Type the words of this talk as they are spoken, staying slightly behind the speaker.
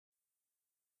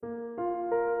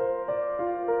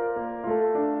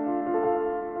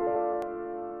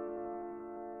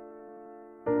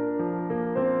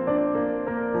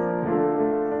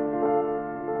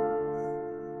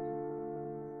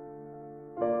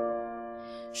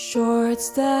Short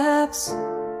steps,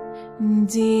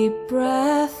 deep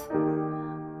breath,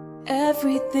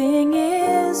 everything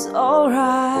is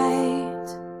alright.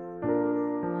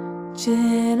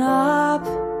 Chin up,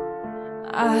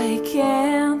 I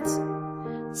can't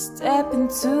step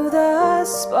into the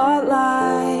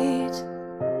spotlight.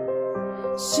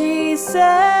 She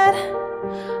said,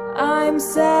 I'm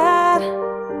sad,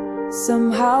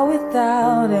 somehow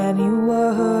without any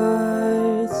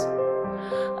words.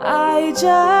 I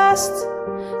just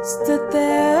stood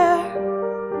there,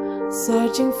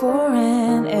 searching for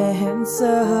an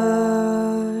answer.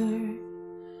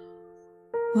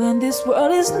 When this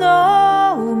world is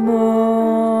no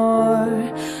more,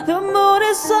 the moon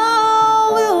is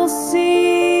all we'll see.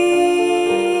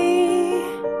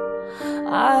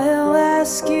 I'll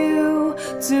ask you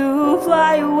to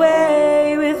fly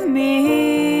away with me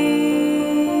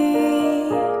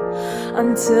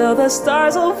until the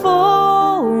stars all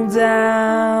fall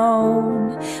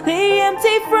down, they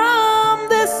empty from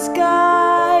the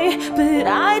sky. But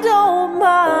I don't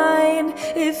mind,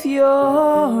 if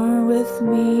you're with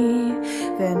me,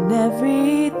 then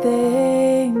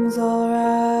everything's alright.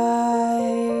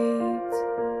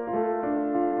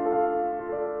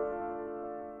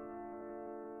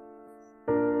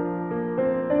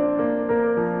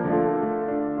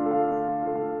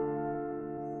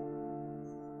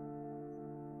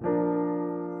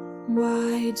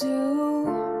 Why do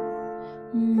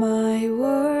my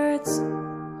words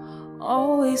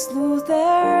always lose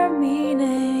their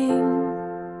meaning?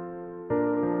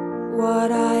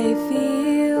 What I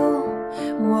feel,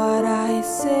 what I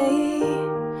say,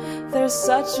 there's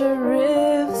such a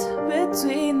rift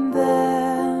between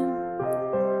them.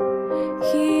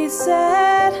 He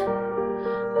said,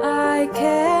 I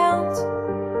can't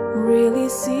really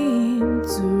seem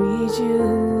to read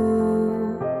you.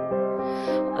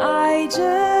 I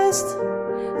just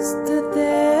stood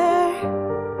there,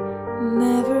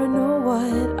 never know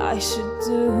what I should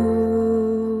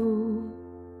do.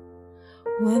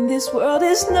 When this world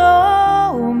is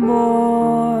no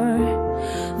more,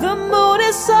 the moon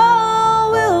is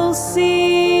all we'll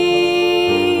see.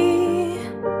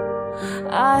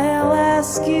 I'll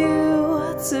ask you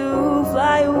to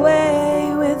fly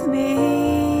away with me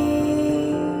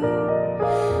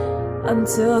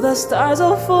until the stars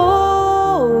all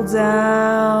fall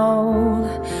down,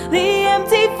 they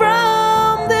empty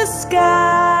from the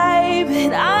sky.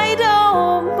 But I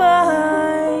don't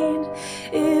mind,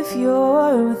 if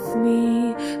you're with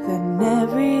me, then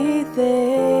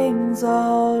everything's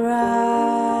alright.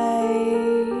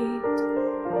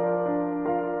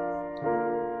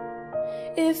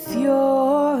 If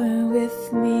you're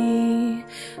with me,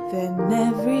 then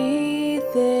everything's